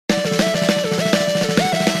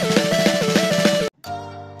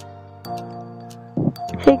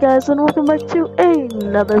guys, and welcome back to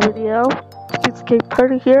another video. Pizza Cake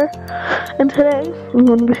Party here, and today I'm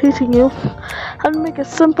going to be teaching you how to make a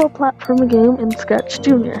simple platformer game in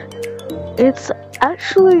ScratchJr. It's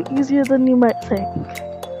actually easier than you might think.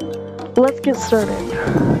 Let's get started.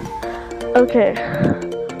 Okay,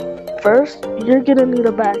 first you're going to need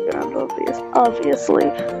a background, obviously.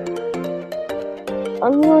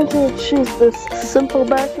 I'm going to choose this simple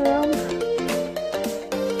background.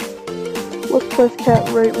 Let's place cat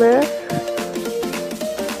right there.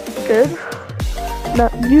 Good. Now,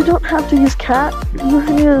 you don't have to use cat. You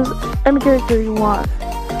can use any character you want.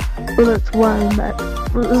 Whether it's one that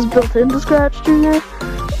is built into ScratchJr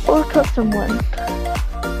or a custom one.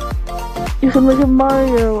 You can make a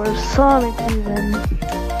Mario or Sonic even.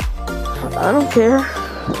 I don't care.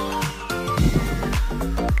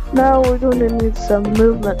 Now we're going to need some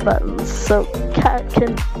movement buttons so cat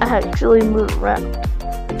can actually move around.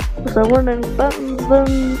 If there weren't any buttons,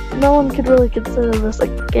 then no one could really consider this a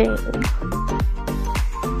game.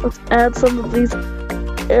 Let's add some of these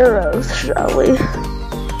arrows, shall we?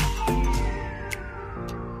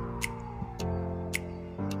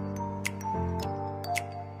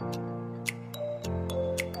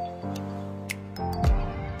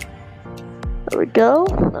 There we go,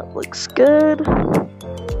 that looks good.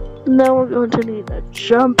 Now we're going to need a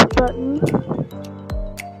jump button.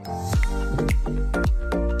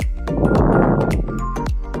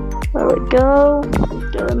 There we go.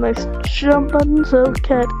 Got a nice jump button so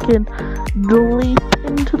cat can leap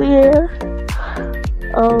into the air.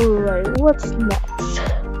 Alright, what's next?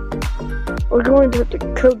 We're going to have to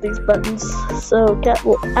code these buttons so cat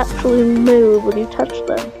will actually move when you touch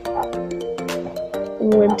them.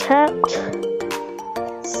 When tapped,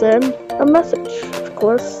 send a message, of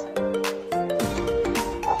course.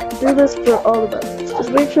 Do this for all the buttons.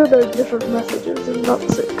 Just make sure they're different messages and not the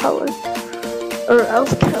same color. Or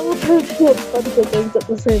else cat will try to do a bunch of things at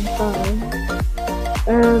the same time.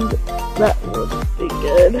 And that would be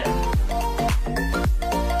good.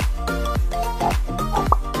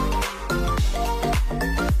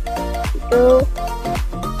 There we go.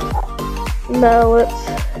 Now let's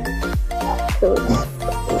code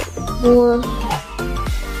more.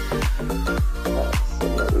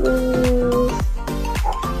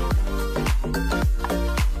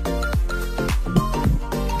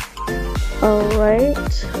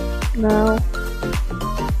 Alright, now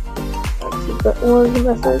let's see that one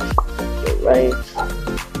message, get right,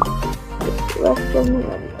 get left on the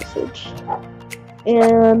one message.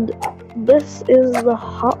 And this is the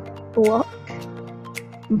hot block,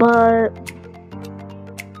 but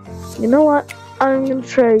you know what, I'm gonna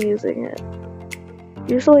try using it.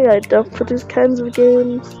 Usually I don't for these kinds of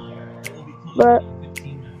games, but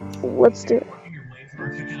let's do it.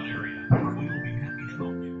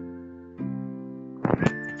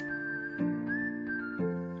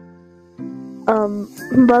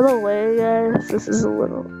 By the way, guys, this is a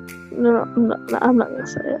little... No, I'm not gonna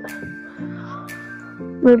say it.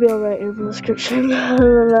 Maybe I'll write it in the description.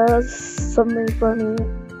 That's something funny.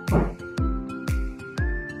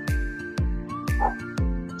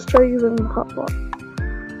 Let's try using the hot block.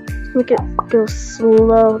 Let's make it go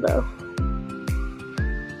slow, though.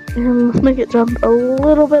 And let's make it jump a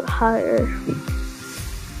little bit higher.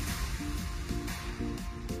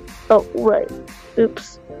 Oh, right.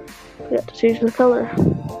 Oops. We have to change the color.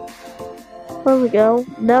 There we go.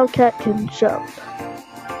 Now cat can jump.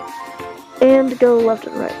 And go left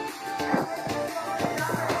and right.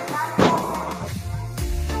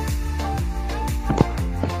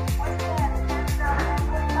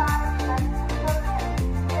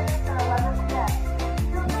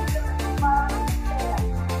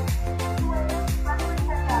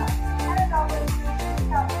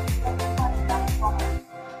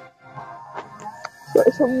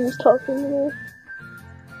 Sorry, someone was talking to me.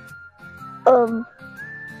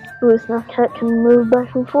 Anyways, now cat can move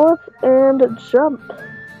back and forth and jump.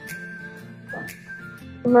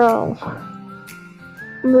 Now,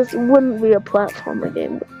 this wouldn't be a platformer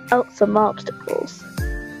game without some obstacles.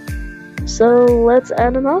 So let's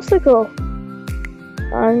add an obstacle.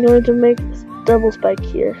 I'm going to make this double spike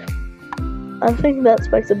here. I think that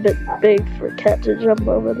spike's a bit big for cat to jump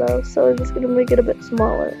over though, so I'm just going to make it a bit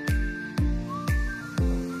smaller.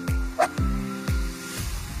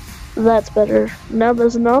 That's better. Now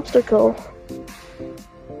there's an obstacle.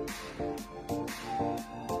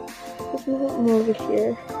 Let's move it over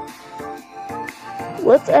here.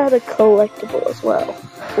 Let's add a collectible as well.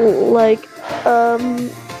 Like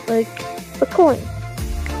a coin.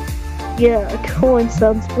 Yeah, a coin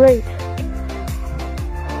sounds great.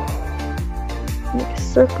 Make a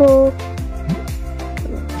circle.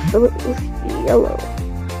 Fill it with yellow.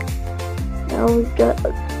 Now we got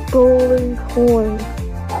a golden coin.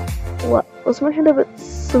 What? Let's make it a bit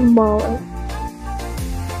smaller.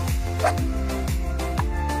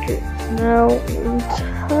 Okay, now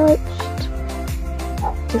untouched.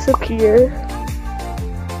 Disappear.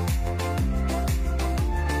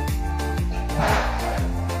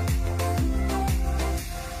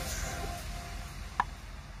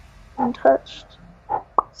 Untouched.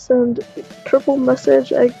 Send a triple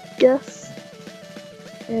message, I guess.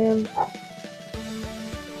 And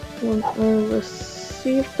when I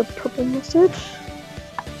receive the purple message,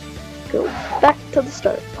 go back to the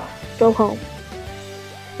start. Go home.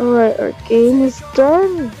 Alright, our game is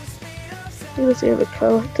done. You see, have a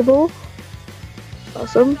collectible.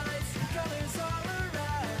 Awesome.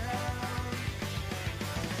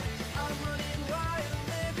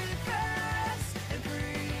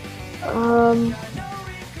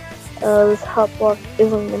 This hot block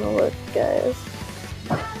isn't gonna work, guys.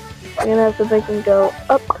 I'm gonna have to make them go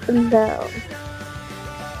up and down.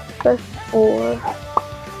 Press 4.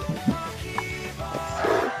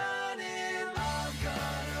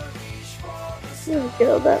 Let's see. There we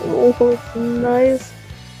go, that looks nice.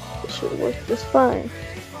 It should work just fine.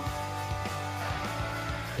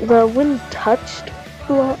 The when touched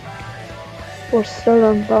block or start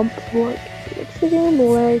on bump block makes the game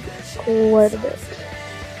lag quite a bit.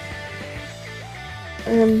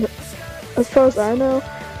 And as far as I know,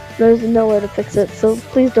 there's no way to fix it, so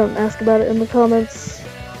please don't ask about it in the comments,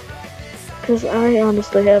 because I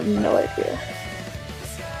honestly have no idea.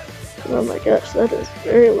 Oh my gosh, that is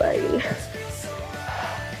very laggy.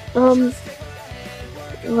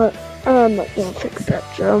 But I'm not gonna fix that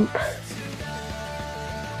jump.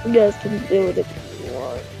 You guys can do it if you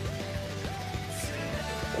want.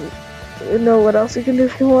 You know what else you can do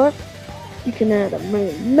if you want? You can add a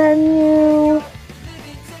main menu,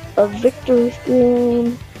 a victory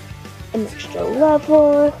screen, an extra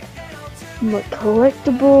level, more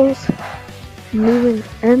collectibles, moving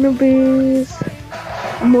enemies,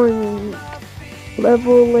 more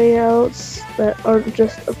level layouts that aren't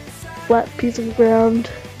just a flat piece of ground.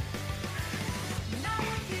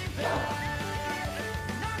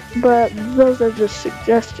 But those are just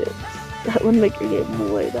suggestions that would make your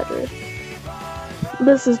game way better.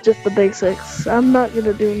 This is just the basics. I'm not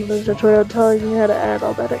gonna do another tutorial telling you how to add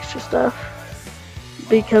all that extra stuff,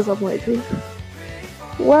 because I'm lazy.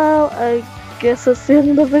 Well, I guess that's the end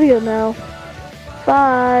of the video now.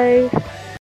 Bye!